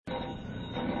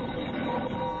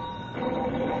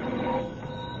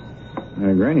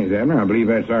Granny's, Abner. I believe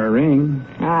that's our ring.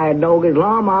 I dog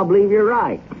Islam, I believe you're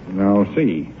right. I'll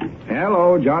see.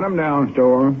 Hello, Jot 'em Down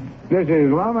store. This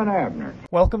is Lum and Abner.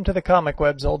 Welcome to the Comic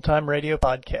Web's Old Time Radio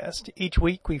Podcast. Each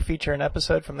week we feature an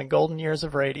episode from the golden years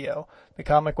of radio. The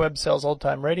Comic Web sells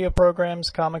old-time radio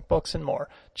programs, comic books, and more.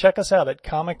 Check us out at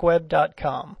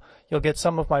comicweb.com. You'll get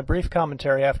some of my brief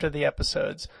commentary after the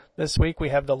episodes. This week we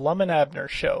have the Lum and Abner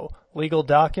Show, Legal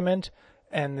Document,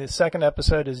 and the second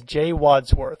episode is Jay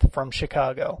Wadsworth from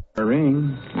Chicago. A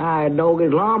ring. I dog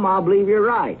Islam, I believe you're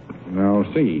right. I'll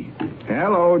see.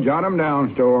 Hello, Jot 'em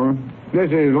Down store.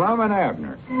 This is Lum and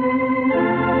Abner.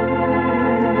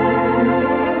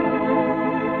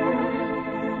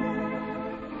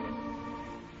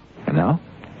 And now,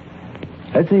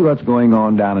 let's see what's going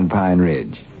on down in Pine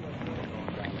Ridge.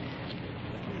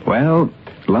 Well,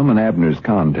 Lum and Abner's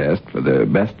contest for the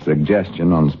best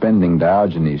suggestion on spending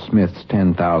Diogenes Smith's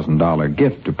 $10,000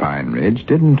 gift to Pine Ridge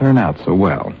didn't turn out so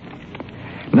well.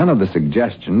 None of the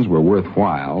suggestions were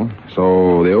worthwhile,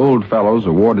 so the old fellows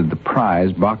awarded the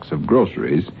prize box of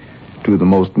groceries to the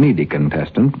most needy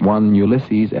contestant, one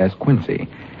Ulysses S. Quincy.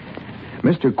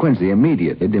 Mr. Quincy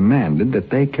immediately demanded that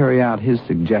they carry out his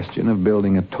suggestion of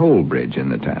building a toll bridge in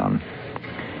the town.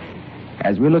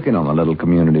 As we look in on the little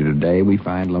community today, we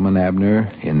find Lum and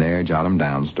Abner in their Jot 'em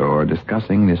Down store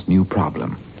discussing this new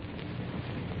problem.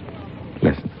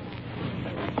 Listen.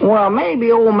 Well,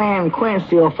 maybe old man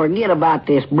Quincy will forget about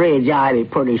this bridge idea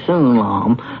pretty soon,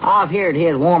 Lum. I've heard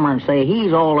his woman say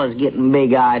he's always getting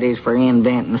big ideas for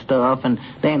inventing stuff, and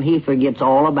then he forgets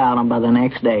all about them by the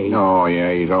next day. Oh,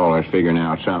 yeah, he's always figuring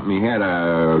out something. He had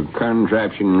a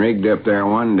contraption rigged up there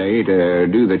one day to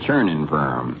do the churning for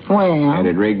him. Well... Had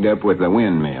it rigged up with a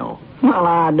windmill. Well,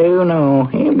 I do know.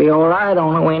 He'll be all right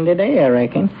on a windy day, I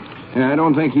reckon. I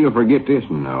don't think he'll forget this,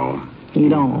 no. You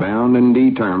don't? He's bound and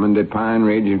determined that Pine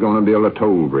Ridge is going to build a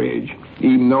toll bridge,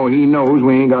 even though he knows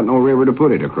we ain't got no river to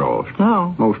put it across.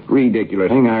 No. Most ridiculous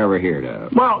thing I ever heard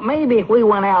of. Well, maybe if we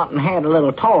went out and had a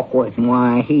little talk with him,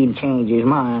 why, he'd change his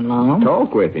mind, Lum.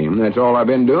 Talk with him? That's all I've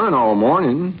been doing all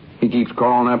morning. He keeps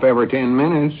calling up every 10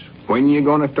 minutes. When you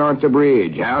going to start the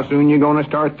bridge? How soon you going to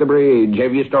start the bridge?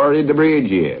 Have you started the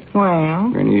bridge yet?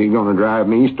 Well... And he's going to drive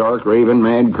me stark raving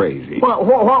mad crazy. Well,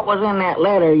 what was in that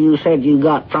letter you said you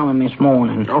got from him this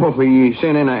morning? Oh, he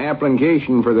sent in an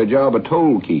application for the job of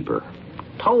toll keeper.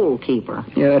 Toll keeper?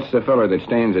 Yeah, that's the feller that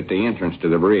stands at the entrance to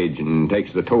the bridge and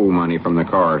takes the toll money from the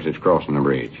cars that's crossing the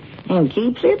bridge. And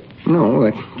keeps it? No,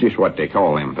 that's just what they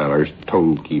call them fellers,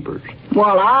 toll keepers.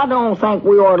 Well, I don't think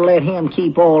we ought to let him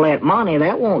keep all that money.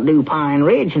 That won't do Pine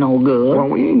Ridge no good. Well,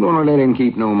 we ain't going to let him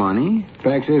keep no money.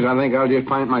 Fact is, I think I'll just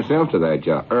pint myself to that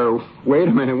job. Wait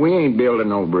a minute, we ain't building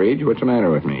no bridge. What's the matter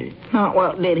with me?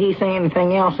 Well, did he say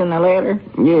anything else in the letter?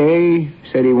 Yeah, he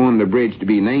said he wanted the bridge to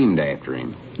be named after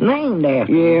him. Named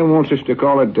after him? Yeah, wants us to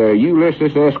call it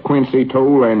Ulysses S. Quincy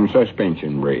Toll and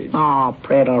Suspension Bridge. Oh,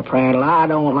 prattle. I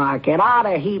don't like it. I'd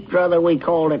have heaped rather we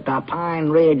called it the Pine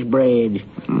Ridge Bridge.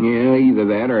 Yeah, either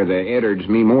that or the Eddards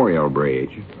Memorial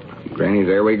Bridge. Granny,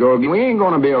 there we go again. We ain't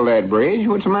going to build that bridge.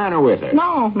 What's the matter with it?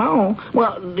 No.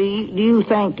 Well, do you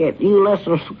think that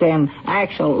Ulysses can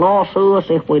actually lawsue us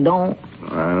if we don't?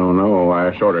 I don't know.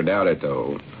 I sort of doubt it,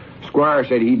 though. Squire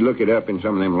said he'd look it up in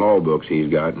some of them law books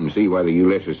he's got and see whether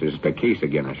Ulysses is the case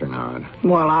against us or not.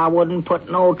 Well, I wouldn't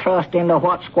put no trust into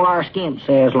what Squire Skimp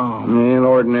says, Lum. Well,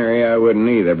 ordinary I wouldn't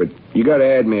either, but you got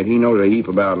to admit he knows a heap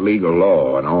about legal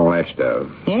law and all that stuff.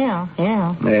 Yeah.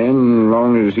 And as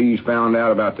long as he's found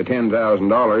out about the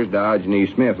 $10,000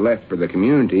 Diogenes Smith left for the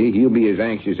community, he'll be as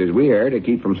anxious as we are to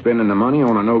keep from spending the money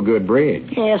on a no-good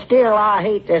bridge. Yeah, still, I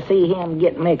hate to see him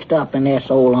get mixed up in this,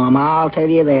 old Lum. I'll tell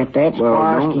you that. That's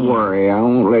Squire Skimp. Don't worry. I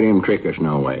won't let him trick us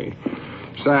no way.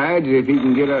 Besides, if he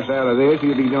can get us out of this,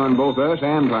 he'll be doing both us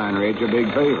and Pine Ridge a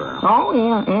big favor. Oh,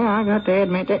 yeah, I got to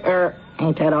admit that.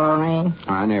 Ain't that our ring?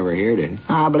 I never heard it.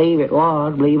 I believe it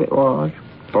was.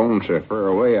 Phone's so far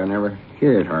away, I never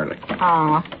hear it hardly.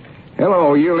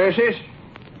 Hello, Ulysses?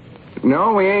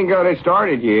 No, we ain't got it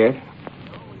started yet.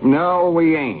 No,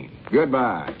 we ain't.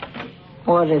 Goodbye.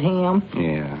 Was it him?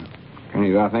 Yeah.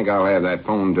 I think I'll have that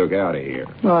phone took out of here.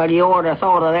 Well, you ought to have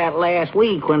thought of that last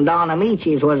week when Don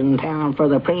Amicis was in town for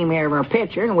the premiere of our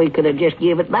picture, and we could have just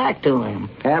give it back to him.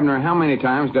 Abner, how many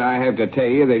times do I have to tell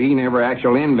you that he never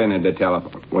actually invented the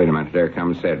telephone? Wait a minute, there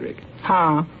comes Cedric.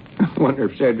 Huh? I wonder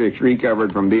if Cedric's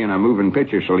recovered from being a moving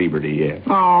picture celebrity yet.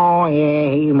 Oh, yeah,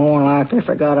 he more likely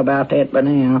forgot about that by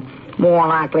now. More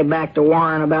likely back to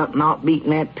worrying about not beating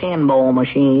that pinball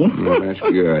machine. Well, that's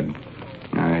good.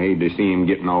 I hate to see him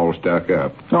getting all stuck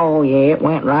up. Oh, yeah, it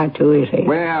went right to his head.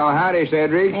 Well, howdy,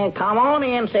 Cedric. Hey, come on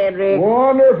in, Cedric.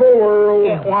 Wonderful world.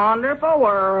 Yeah, wonderful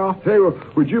world. Hey,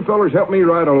 would you fellas help me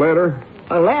write a letter?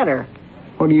 A letter?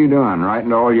 What are you doing, writing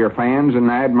to all your fans and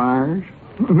admirers?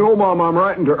 No, Mom, I'm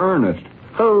writing to Ernest.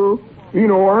 Who? You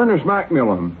know, Ernest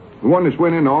Macmillan, the one that's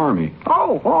went in the Army.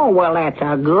 Oh, well, that's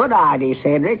a good idea,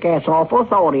 Cedric. That's awful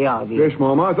thoughty of you. Yes,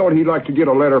 Mom, I thought he'd like to get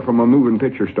a letter from a moving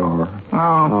picture star.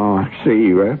 Oh, I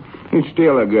see. Well, it's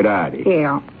still a good idea.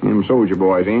 yeah. Them soldier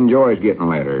boys enjoys getting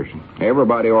letters.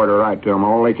 Everybody ought to write to them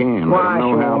all they can. Let Why,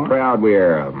 them know how sure. proud we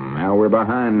are of them, how we're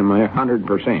behind them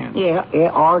 100%. Yeah,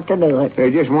 ought to do it.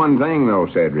 There's just one thing, though,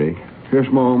 Cedric. Yes,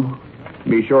 Mom.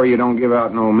 Be sure you don't give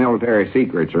out no military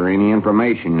secrets or any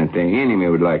information that the enemy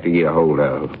would like to get a hold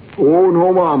of. Oh,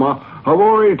 no, Mom, I've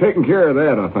already taken care of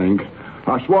that, I think.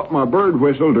 I swapped my bird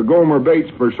whistle to Gomer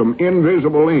Bates for some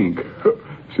invisible ink.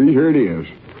 See, here it is.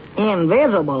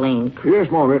 Invisible ink.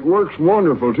 Yes, Mom, it works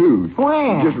wonderful, too.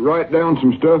 Well. Just write down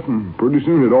some stuff, and pretty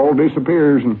soon it all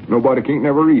disappears, and nobody can't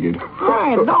never read it.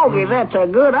 Hey, doggy, that's a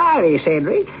good idea,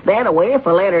 Cedric. That way, if a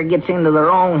letter gets into the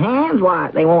wrong hands,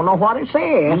 why, they won't know what it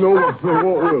says. No, they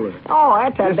won't, will it? Oh,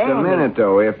 that's a Just a dandy. minute,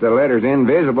 though. If the letter's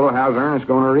invisible, how's Ernest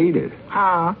going to read it?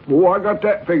 Oh, I got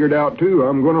that figured out, too.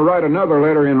 I'm going to write another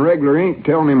letter in regular ink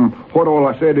telling him what all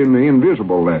I said in the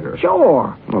invisible letter.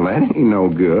 Sure. Well, that ain't no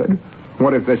good.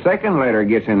 What if the second letter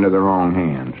gets into the wrong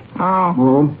hands? Oh,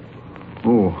 Mom?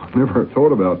 Oh, never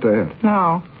thought about that.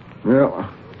 no. Well,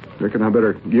 I reckon I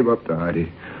better give up the idea.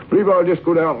 Believe I'll just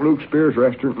go down to Luke Spears'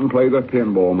 restaurant and play the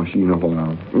pinball machine a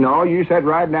while. No, you sit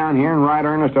right down here and write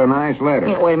Ernest a nice letter.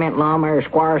 Yeah, wait a minute, Lum. There's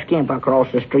Squire Skimp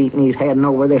across the street, and he's heading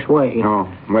over this way.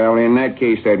 Oh, well, in that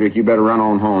case, Cedric, you better run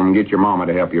on home and get your mama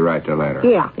to help you write the letter.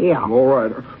 Yeah. All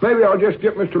right. Maybe I'll just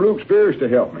get Mr. Luke Spears to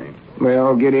help me.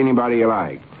 Well, get anybody you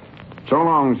like. So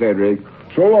long, Cedric.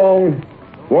 So long.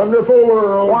 Wonderful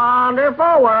world.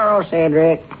 Wonderful world,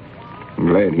 Cedric. I'm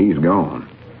glad he's gone.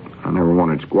 I never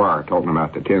wanted Squire talking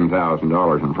about the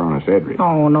 $10,000 in front of Cedric.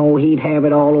 Oh, no, he'd have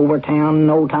it all over town in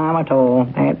no time at all.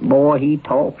 That boy, he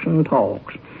talks and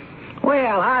talks.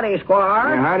 Well, howdy,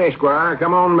 Squire. Howdy, Squire.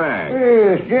 Come on back.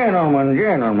 Yes,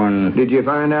 gentlemen. Did you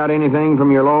find out anything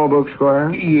from your law book,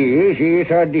 Squire?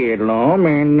 Yes, I did, Lum,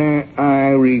 and I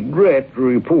regret to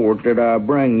report that I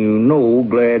bring you no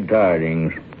glad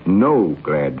tidings. No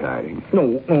glad tidings.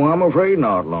 No, I'm afraid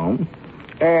not, Lum.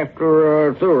 After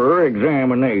a thorough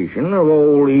examination of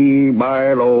all the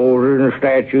bylaws and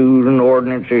statutes and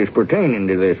ordinances pertaining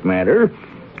to this matter,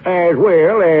 as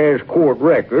well as court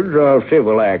records of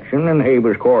civil action and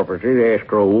habeas corpus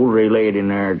escrows relating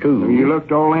thereto. You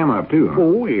looked all them up, too, huh?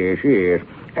 Oh, yes.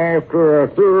 After a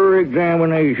thorough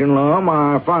examination, Lum,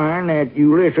 I find that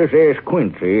Ulysses S.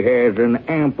 Quincy has an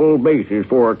ample basis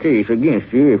for a case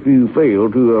against you if you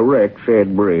fail to erect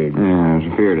said bridge. Yeah,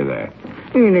 there's a fear to that.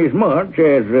 Inasmuch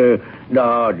as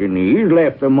Diogenes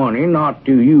left the money not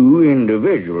to you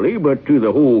individually, but to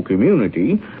the whole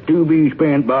community, to be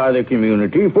spent by the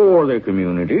community for the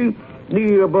community,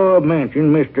 the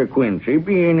above-mentioned Mr. Quincy,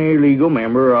 being a legal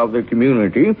member of the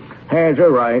community, has a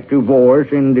right to voice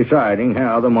in deciding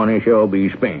how the money shall be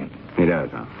spent. He does,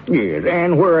 huh? Yes,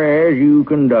 and whereas you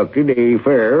conducted a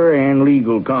fair and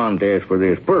legal contest for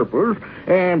this purpose,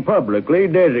 and publicly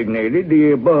designated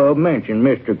the above-mentioned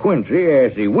Mr. Quincy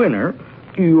as the winner,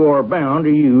 you are bound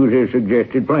to use his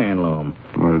suggested plan, Lum.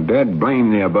 Well, Dad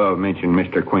blame the above-mentioned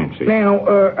Mr. Quincy.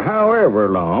 Now, however,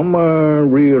 Lum,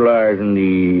 realizing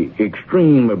the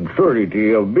extreme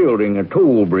absurdity of building a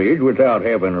toll bridge without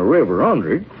having a river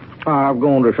under it, I've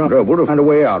gone to some trouble to find a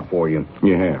way out for you.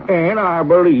 You have? And I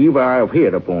believe I've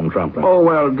hit upon something. Oh,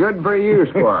 well, good for you,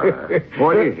 Squire.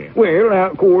 What is it? Well, now,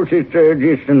 of course, it's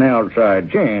just an outside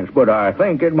chance, but I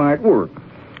think it might work.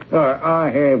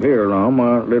 I have here, Lum,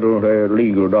 a little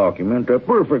legal document,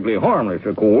 perfectly harmless,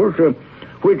 of course,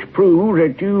 which proves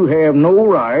that you have no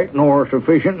right nor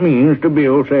sufficient means to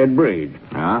build said bridge.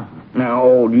 Huh? Now,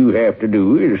 all you have to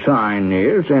do is sign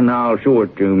this, and I'll show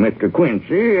it to Mr.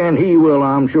 Quincy, and he will,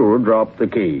 I'm sure, drop the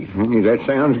case. That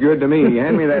sounds good to me.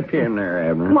 Hand me that pen there,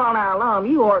 Abner. Well, now, Lum,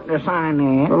 you ought to sign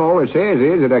that. Well, all it says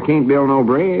is that I can't build no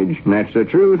bridge, and that's the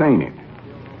truth, ain't it?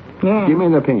 Yeah. Give me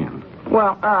the pen.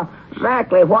 Well,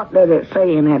 exactly what did it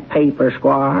say in that paper,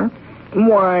 Squire?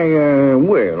 Why,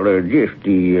 just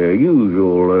the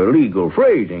usual legal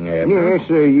phrasing, Abner. Yes,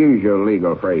 the usual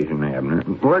legal phrasing, Abner.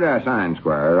 Where do I sign,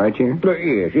 Squire? Right here?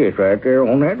 Yes, right there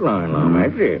on that line, Lum.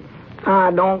 That's it.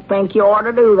 I don't think you ought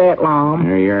to do that, Lum.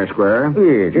 There you are, Squire.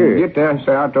 Yes. Get this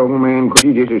out to old man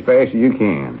Quincy just as fast as you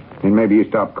can. And maybe you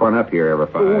stop calling up here every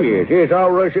 5 minutes. Yes,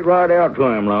 I'll rush it right out to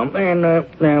him, Lum. And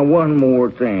now one more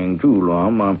thing, too,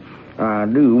 Lum. I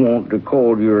do want to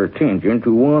call your attention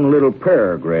to one little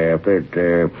paragraph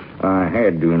that I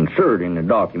had to insert in the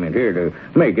document here to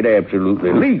make it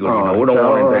absolutely legal. We don't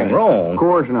want anything wrong. Of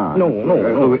course not.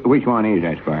 No. Which one is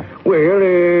that, Squire? Well,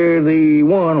 the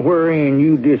one wherein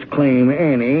you disclaim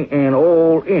any and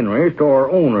all interest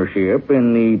or ownership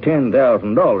in the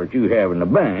 $10,000 you have in the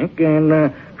bank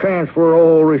and transfer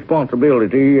all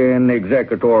responsibility and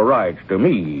executor rights to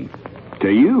me. To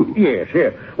you? Yes.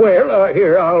 Well,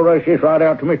 here, I'll rush this right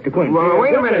out to Mr. Quincy. Well,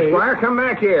 wait a minute, Squire. Come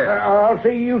back here. I'll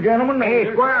see you gentlemen.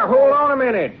 Hey, Squire, hold on a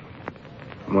minute.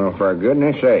 Well, for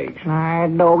goodness sakes.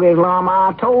 That doggy's lum,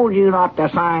 I told you not to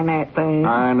sign that thing.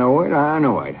 I know it.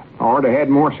 Ought to had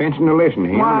more sense than to listen to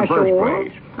him in the first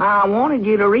place. I wanted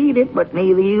you to read it, but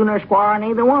neither you nor Squire,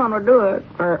 neither one would do it.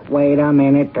 Wait a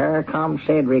minute. There comes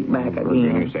Cedric back For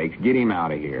again. goodness sakes, get him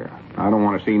out of here. I don't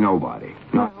want to see nobody.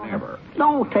 Not ever.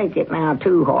 Don't take it now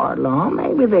too hard, Lum.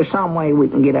 Maybe there's some way we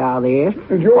can get out of this.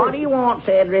 George. What do you want,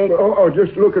 Cedric? Oh,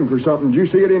 just looking for something. Did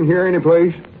you see it in here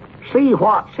anyplace? See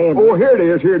what, Cedric? Oh, here it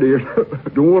is.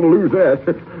 Don't want to lose that.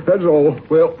 That's all.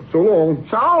 Well, so long.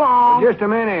 So long. Just a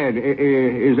minute.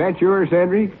 Is that yours,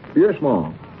 Cedric? Yes,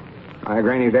 Mom.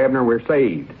 Granny's Abner, we're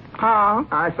saved. Huh?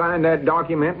 I signed that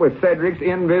document with Cedric's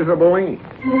invisible ink.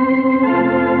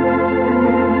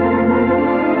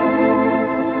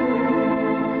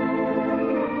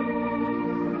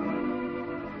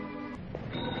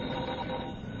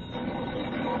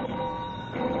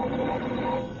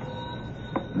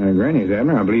 Granny's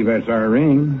Abner, I believe that's our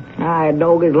ring. Aye,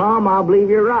 doggy's lum, I believe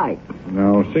you're right.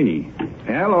 Now, see.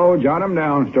 Hello, jot 'em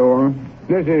down, store.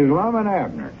 This is Lum and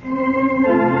Abner.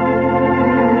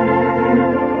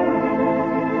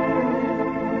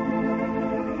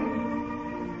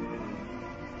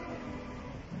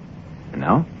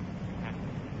 Now,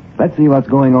 let's see what's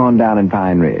going on down in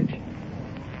Pine Ridge.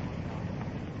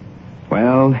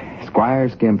 Well, Squire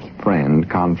Skimp's friend,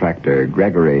 contractor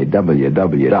Gregory W.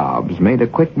 Dobbs, made a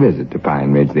quick visit to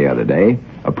Pine Ridge the other day,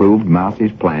 approved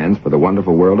Mousy's plans for the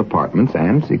Wonderful World Apartments,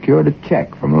 and secured a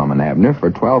check from Lum and Abner for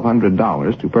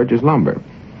 $1,200 to purchase lumber.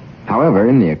 However,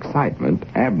 in the excitement,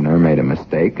 Abner made a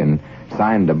mistake and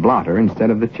signed a blotter instead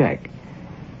of the check.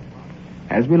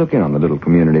 As we look in on the little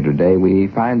community today, we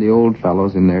find the old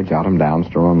fellows in their jot-em-down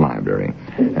store and library.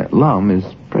 Lum is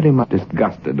pretty much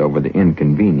disgusted over the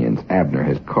inconvenience Abner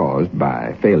has caused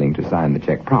by failing to sign the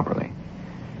check properly.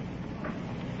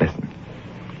 Listen.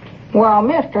 Well,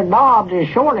 Mr. Dobbs has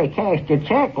surely cashed a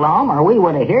check, Lum, or we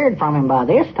would have heard from him by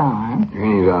this time.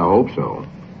 Granny's, I hope so.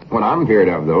 What I'm feared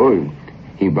of, though, is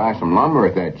he buys some lumber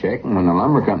with that check, and when the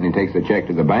lumber company takes the check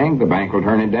to the bank will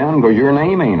turn it down because your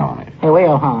name ain't on it. It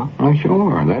will, huh? Oh,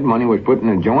 sure. That money was put in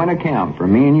a joint account for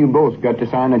me and you both got to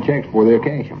sign the checks before they'll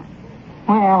cash them.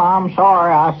 Well, I'm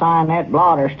sorry I signed that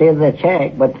blotter instead of the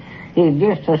check, but it's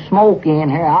just so smoky in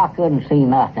here, I couldn't see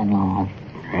nothing, Lum.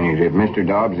 And if Mr.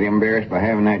 Dobbs is embarrassed by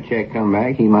having that check come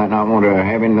back, he might not want to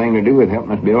have anything to do with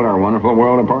helping us build our Wonderful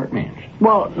World Apartments.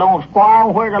 Well, don't Squire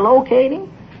know where to locate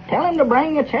him? Tell him to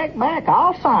bring the check back.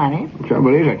 I'll sign it. The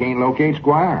trouble is, I can't locate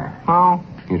Squire. Oh?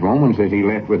 His woman says he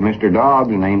left with Mr. Dobbs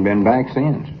and ain't been back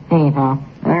since. Uh-huh.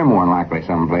 They're more than likely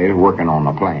someplace working on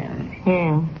the plans.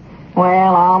 Yeah.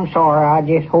 Well, I'm sorry. I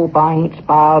just hope I ain't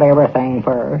spoiled everything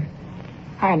first.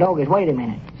 Hey, doggies, wait a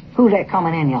minute. Who's that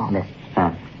coming in yonder?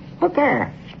 Huh? Look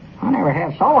there. I never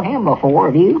have saw him before,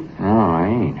 have you? No, I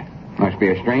ain't. Must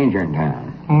be a stranger in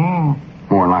town. Yeah.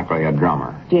 More than likely a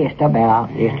drummer. Just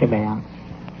about.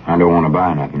 I don't want to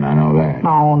buy nothing, I know that.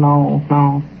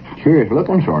 No. Curious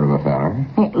looking sort of a feller.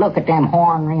 Look at them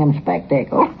horn-rimmed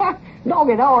spectacles.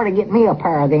 Doggies ought to get me a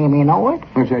pair of them, you know it.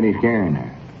 What's that he's carrying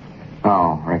there?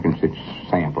 Oh, reckons it's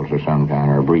samples of some kind,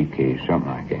 or a briefcase, something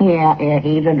like that. Yeah,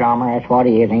 he's a drummer, that's what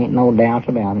he is, ain't no doubts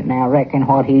about it. Now, reckon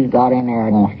what he's got in there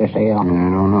he wants to sell. I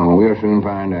don't know, we'll soon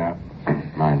find out.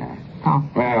 Find out. Huh?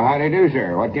 Well, how do you do,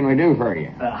 sir? What can we do for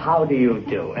you? How do you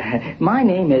do? My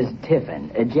name is Tiffin,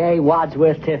 J.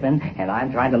 Wadsworth Tiffin, and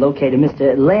I'm trying to locate a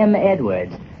Mr. Lem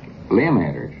Edwards. Lem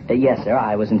Edwards? Yes, sir.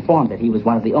 I was informed that he was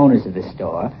one of the owners of this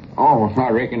store. Oh, I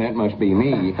reckon that must be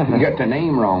me. You got the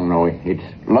name wrong, though. It's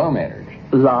Lum Edwards.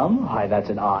 Lum? Why, that's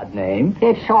an odd name.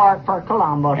 It's short for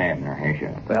Columbus. Abner, hey,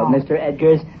 sure. Well, Mr.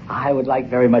 Edgars, I would like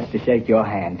very much to shake your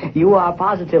hand. You are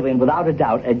positively and without a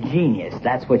doubt a genius.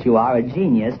 That's what you are, a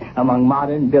genius among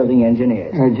modern building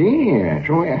engineers. A genius?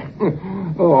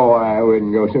 Well, I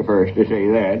wouldn't go so first to say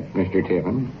that, Mr.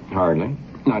 Tiffin. Hardly.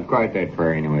 Not quite that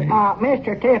far, anyway.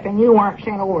 Mr. Tiffin, you weren't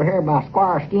sent over here by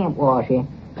Squire Skimp, was you?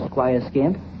 Squire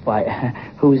Skimp? Why,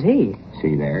 who's he?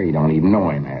 See there, you don't even know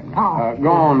him, Abner. Oh. Go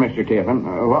on, Mr. Tiffin.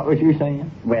 What was you saying?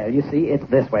 Well, you see, it's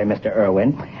this way, Mr.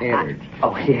 Irwin. Edwards.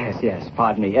 Oh, yes.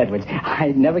 Pardon me, Edwards.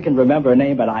 I never can remember a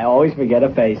name, but I always forget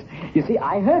a face. You see,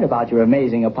 I heard about your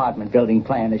amazing apartment building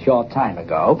plan a short time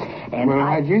ago, and Well,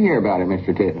 how'd you hear about it,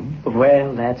 Mr. Tiffin?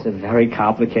 Well, that's a very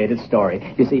complicated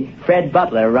story. You see, Fred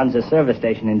Butler runs a service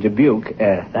station in Dubuque.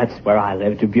 That's where I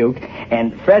live, Dubuque.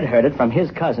 And Fred heard it from his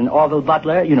cousin, Orville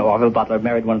Butler. You know, Orville Butler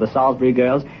married one of the Salisbury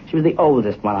girls. She was the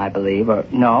oldest one, I believe. Or,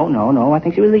 no. I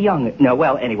think she was the youngest. No,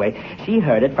 well, anyway, she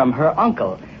heard it from her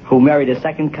uncle, who married a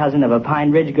second cousin of a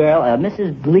Pine Ridge girl,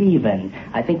 Mrs. Bleven.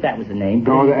 I think that was the name.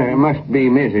 Oh, it must be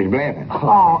Mrs. Blevin.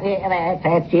 Oh, yeah,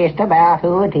 that's just about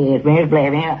who it is, Miss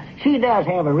Blevin. Yeah, she does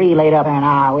have a relay up in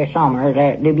Iowa summers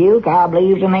at Dubuque, I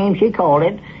believe the name she called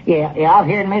it. Yeah, I've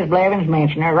heard Miss Blevins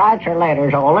mention her. Writes her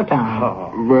letters all the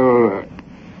time. Well,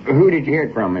 who did you hear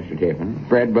it from, Mr. Tiffin?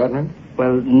 Fred Butler?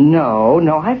 Well,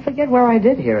 no, I forget where I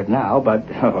did hear it now, but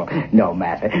no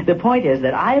matter. The point is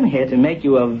that I am here to make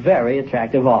you a very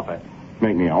attractive offer.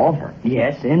 Make me an offer?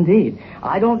 Yes, indeed.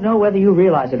 I don't know whether you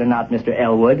realize it or not, Mr.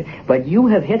 Elwood, but you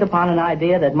have hit upon an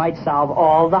idea that might solve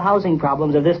all the housing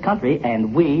problems of this country,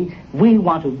 and we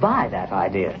want to buy that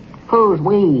idea. Who's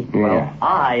we? Yeah. Well,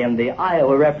 I am the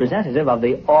Iowa representative of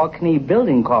the Orkney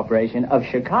Building Corporation of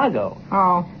Chicago.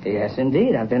 Oh. Yes,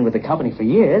 indeed. I've been with the company for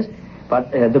years.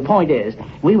 But the point is,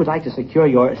 we would like to secure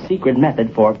your secret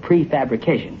method for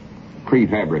prefabrication.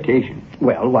 Prefabrication?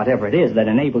 Well, whatever it is that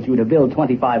enables you to build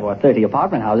 25 or 30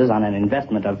 apartment houses on an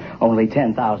investment of only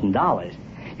 $10,000.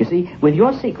 You see, with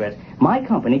your secret, my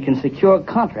company can secure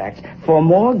contracts for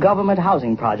more government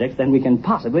housing projects than we can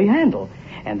possibly handle.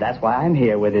 And that's why I'm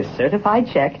here with this certified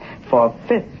check for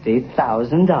 $50,000.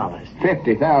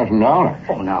 $50,000?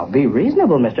 Oh, now, be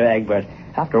reasonable, Mr. Egbert.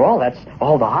 After all, that's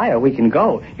all the higher we can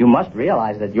go. You must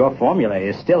realize that your formula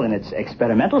is still in its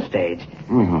experimental stage.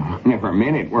 Well, never a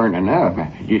minute weren't enough.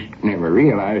 I just never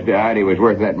realized the idea was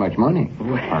worth that much money.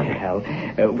 Well,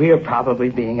 we're probably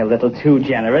being a little too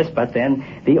generous, but then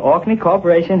the Orkney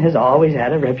Corporation has always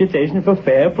had a reputation for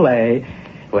fair play.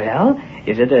 Well,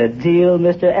 is it a deal,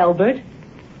 Mr. Elbert?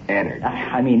 Eddard.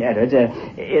 I mean, Eddard,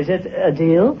 is it a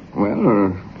deal?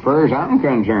 Well, as far as I'm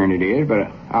concerned, it is,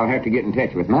 but I'll have to get in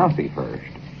touch with Mousy first.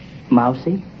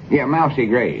 Mousy? Yeah, Mousy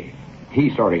Gray.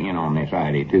 He's sort of in on this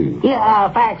idea, too. Yeah,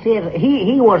 facts is,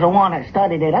 he was the one that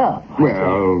studied it up.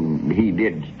 Well, he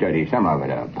did study some of it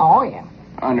up. Oh, yeah.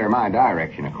 Under my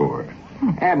direction, of course.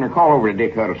 Abner, call over to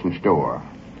Dick Huddleston's store.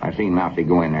 I seen Mousy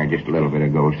go in there just a little bit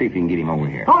ago. See if you can get him over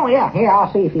here. Oh, yeah, I'll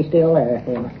see if he's still there.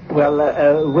 Well,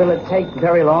 will it take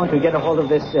very long to get a hold of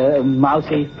this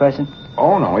Mousy person?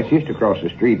 Oh, no, it's just across the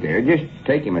street there. Just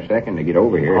take him a second to get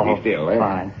over here if he's still there.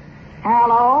 Fine.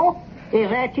 Hello? Is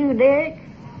that you, Dick?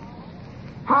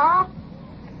 Huh?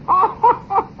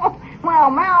 Oh,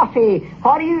 well, Mousy,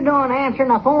 what are you doing answering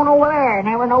the phone over there?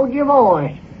 Never knowed your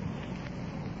voice.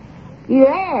 You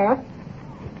there?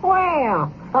 Well,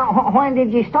 when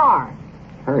did you start?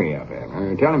 Hurry up,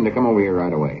 Abner. Tell him to come over here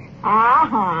right away.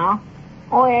 Uh-huh.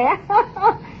 Well,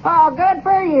 oh, good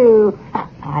for you.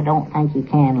 I don't think you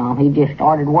can, Lum. He just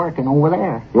started working over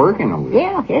there. Working over there?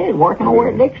 Yeah, he's working over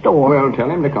at Dick's store. Well, tell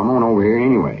him to come on over here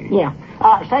anyway. Yeah.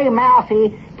 Say,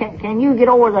 Mousy, can you get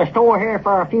over to the store here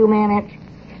for a few minutes?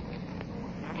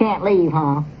 Can't leave,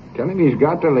 huh? Tell him he's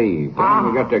got to leave. Tell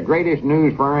him we got the greatest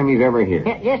news for him he's ever heard.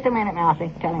 Just a minute, Mousy.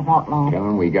 Tell him what, Lum. Tell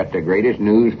him we got the greatest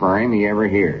news for him he ever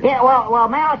heard. Yeah, well,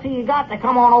 Mousy, you got to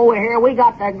come on over here. We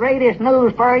got the greatest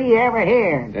news for you ever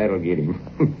heard. That'll get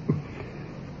him.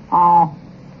 Oh,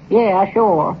 yeah,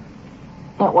 sure.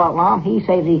 But, well, Lum, he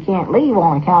says he can't leave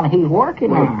on account of he's working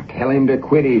Well, there. tell him to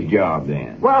quit his job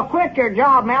then. Well, quit your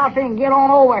job, Mousy, and get on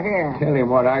over here. Tell him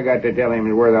what I got to tell him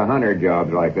is worth 100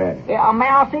 jobs like that. Yeah,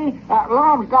 Mousy,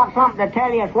 Lum's got something to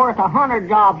tell you it's worth 100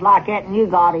 jobs like that, and you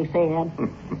got, he said.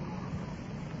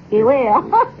 He will.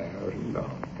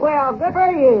 $1,000. Well, good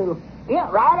for you. Yeah,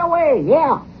 right away,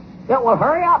 yeah. Yeah, well,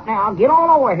 hurry up now. Get on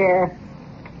over here.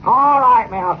 All right,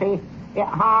 Mousy. Yeah,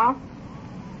 huh?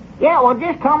 Yeah, well,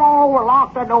 just come on over,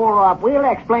 lock the door up. We'll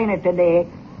explain it to Dick.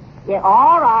 Yeah,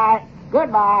 all right.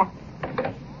 Goodbye.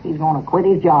 He's going to quit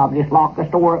his job, just lock the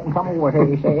store up and come over here,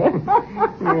 he said.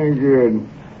 Yeah, good.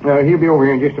 He'll be over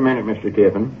here in just a minute, Mr.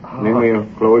 Tiffin. And then we'll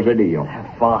close the deal.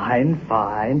 Fine.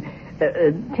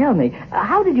 Tell me,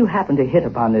 how did you happen to hit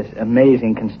upon this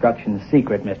amazing construction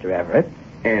secret, Mr. Everett?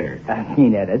 Eddard.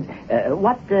 Eddard.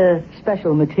 What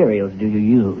special materials do you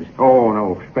use? Oh,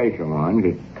 no special ones.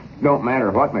 It don't matter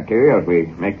what materials we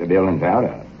make the buildings out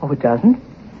of. Oh, it doesn't?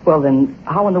 Well, then,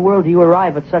 how in the world do you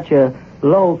arrive at such a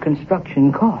low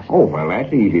construction cost? Oh, well,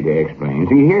 that's easy to explain.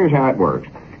 See, here's how it works.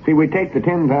 See, we take the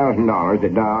 $10,000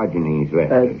 that Diogenes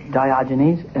left us.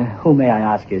 Diogenes? Who, may I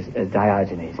ask, is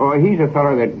Diogenes? Oh, he's a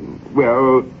fellow that,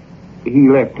 well, he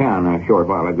left town a short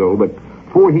while ago, but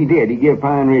before he did, he gave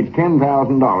Pine Ridge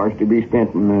 $10,000 to be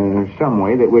spent in some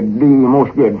way that would do the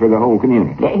most good for the whole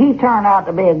community. Yeah, he turned out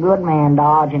to be a good man,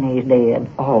 Diogenes did.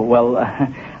 Oh, well,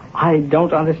 I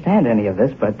don't understand any of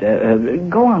this, but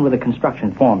go on with the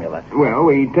construction formula. Well,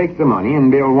 we take the money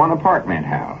and build one apartment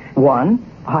house. One?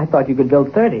 I thought you could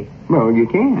build 30. Well, you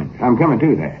can. I'm coming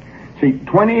to that. See,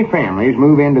 20 families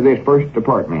move into this first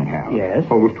apartment house. Yes.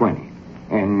 Suppose 20.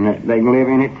 And they can live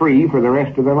in it free for the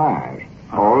rest of their lives.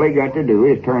 All they got to do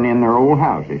is turn in their old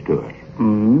houses to us.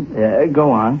 Go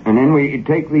on. And then we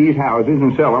take these houses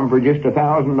and sell them for just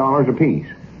 $1,000 apiece.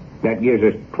 That gives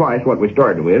us twice what we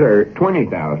started with, or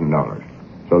 $20,000.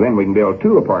 So then we can build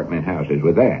 2 apartment houses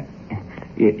with that.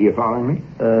 You following me?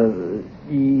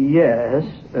 Yes.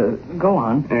 Go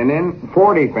on. And then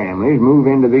 40 families move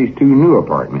into these 2 new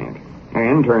apartments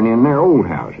and turn in their old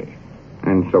houses.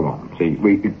 And so on. See,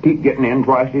 we keep getting in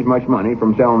twice as much money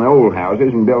from selling the old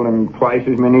houses and building twice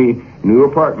as many new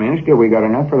apartments till we got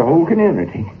enough for the whole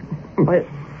community. Wait,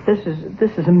 this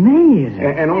is amazing.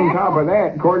 And on top of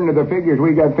that, according to the figures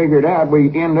we got figured out, we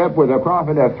end up with a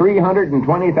profit of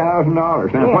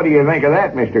 $320,000. Now, what do you think of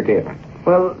that, Mr. Tiffin?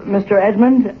 Well, Mr.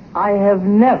 Edmund, I have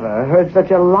never heard such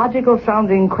a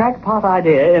logical-sounding crackpot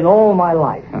idea in all my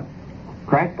life.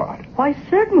 Crackpot? Why,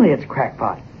 certainly it's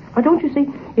crackpot. But don't you see,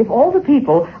 if all the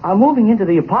people are moving into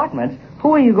the apartments,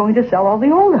 who are you going to sell all the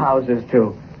old houses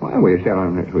to? Well, we're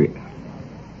selling them this week.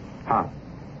 Huh?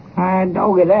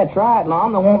 Doggy, that's right,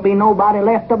 Lon. There won't be nobody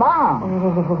left to buy 'em.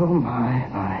 Oh,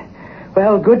 my.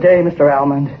 Well, good day, Mr.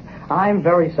 Almond. I'm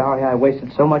very sorry I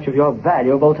wasted so much of your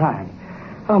valuable time.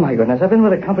 Oh, my goodness, I've been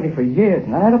with the company for years,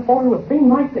 and I had afford to a thing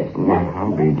like this. Well,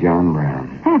 I'll be John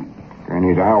Brown.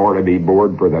 Granny's, I ought to be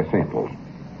bored for the simples.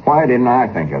 Why didn't I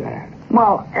think of that?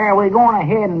 Well, are we going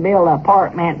ahead and build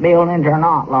apartment buildings or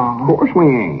not, Lon? Of course we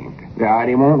ain't. The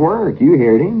idea won't work. You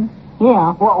heard him.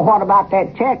 Yeah, well, what about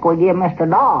that check we give Mr.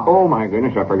 Dawes? Oh, my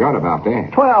goodness, I forgot about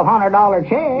that. $1,200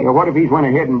 check. Yeah, what if he's went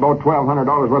ahead and bought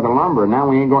 $1,200 worth of lumber, and now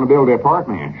we ain't going to build the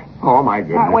apartments? Oh, my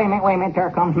goodness. Wait a minute,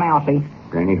 there comes Mousy.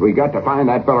 Granny, we got to find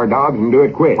that feller Dobbs and do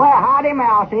it quick. Well, howdy,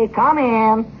 Mousy. Come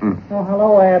in. Well,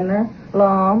 hello, Abner.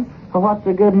 Lon, what's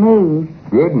the good news?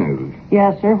 Good news.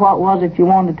 Yes, sir. What was it you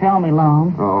wanted to tell me,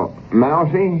 Lon? Oh,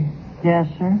 Mousy? Yes,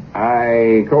 sir.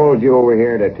 I called you over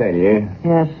here to tell you.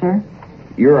 Yes, sir.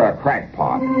 You're a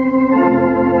crackpot.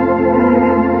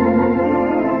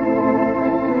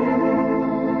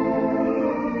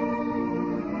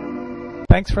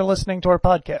 Thanks for listening to our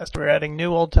podcast. We're adding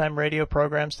new old-time radio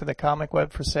programs to the Comic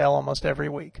Web for sale almost every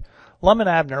week. Lum and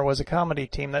Abner was a comedy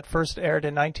team that first aired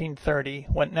in 1930,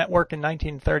 went network in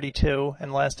 1932,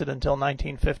 and lasted until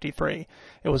 1953.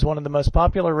 It was one of the most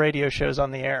popular radio shows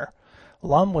on the air.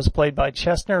 Lum was played by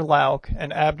Chestnut Lauk,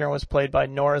 and Abner was played by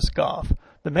Norris Goff.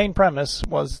 The main premise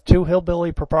was 2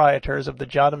 hillbilly proprietors of the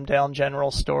Jotham Down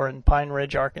General Store in Pine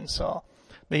Ridge, Arkansas.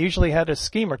 They usually had a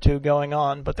scheme or two going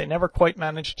on, but they never quite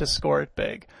managed to score it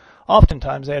big.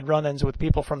 Oftentimes they had run-ins with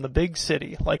people from the big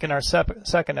city, like in our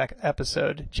second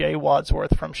episode, Jay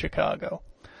Wadsworth from Chicago.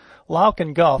 Lauk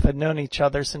and Goff had known each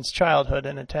other since childhood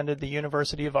and attended the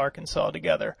University of Arkansas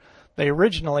together. They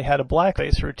originally had a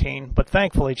blackface routine, but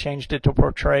thankfully changed it to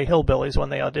portray hillbillies when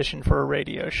they auditioned for a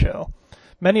radio show.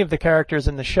 Many of the characters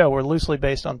in the show were loosely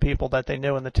based on people that they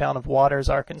knew in the town of Waters,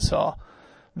 Arkansas.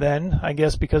 Then, I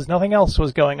guess because nothing else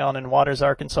was going on in Waters,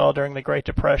 Arkansas during the Great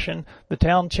Depression, the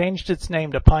town changed its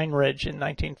name to Pine Ridge in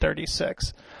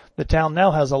 1936. The town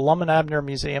now has a Lum and Abner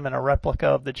Museum and a replica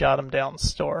of the Jotham Downs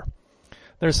store.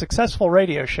 Their successful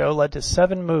radio show led to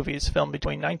 7 movies filmed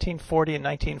between 1940 and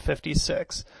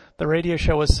 1956. The radio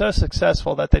show was so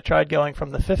successful that they tried going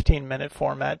from the 15-minute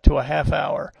format to a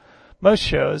half-hour. Most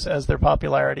shows, as their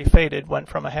popularity faded, went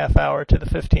from a half-hour to the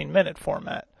 15-minute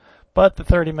format. But the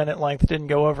 30-minute length didn't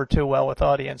go over too well with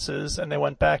audiences, and they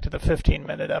went back to the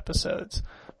 15-minute episodes.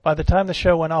 By the time the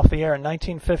show went off the air in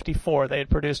 1954, they had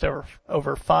produced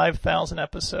over 5,000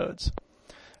 episodes.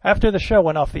 After the show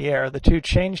went off the air, the 2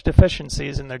 changed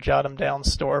efficiencies in their Jotham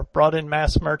Downs store, brought in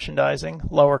mass merchandising,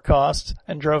 lower costs,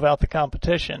 and drove out the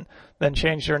competition, then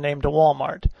changed their name to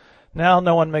Walmart. Now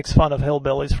no one makes fun of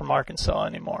hillbillies from Arkansas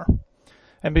anymore.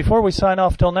 And before we sign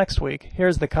off till next week,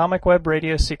 here's the Comic Web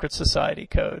Radio Secret Society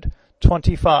code,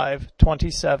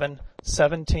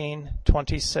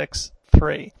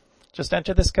 25271726-3. Just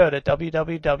enter this code at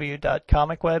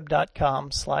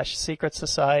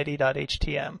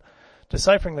www.comicweb.com/secretsociety.htm.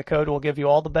 Deciphering the code will give you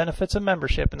all the benefits of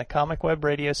membership in the Comic Web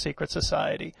Radio Secret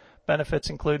Society. Benefits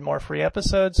include more free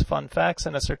episodes, fun facts,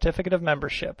 and a certificate of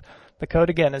membership. The code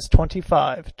again is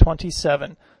 25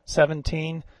 27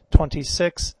 17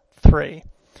 26 3.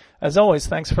 As always,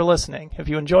 thanks for listening. If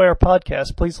you enjoy our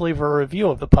podcast, please leave a review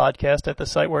of the podcast at the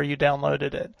site where you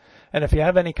downloaded it. And if you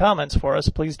have any comments for us,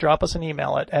 please drop us an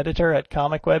email at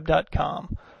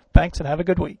editor@comicweb.com. Thanks and have a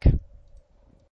good week.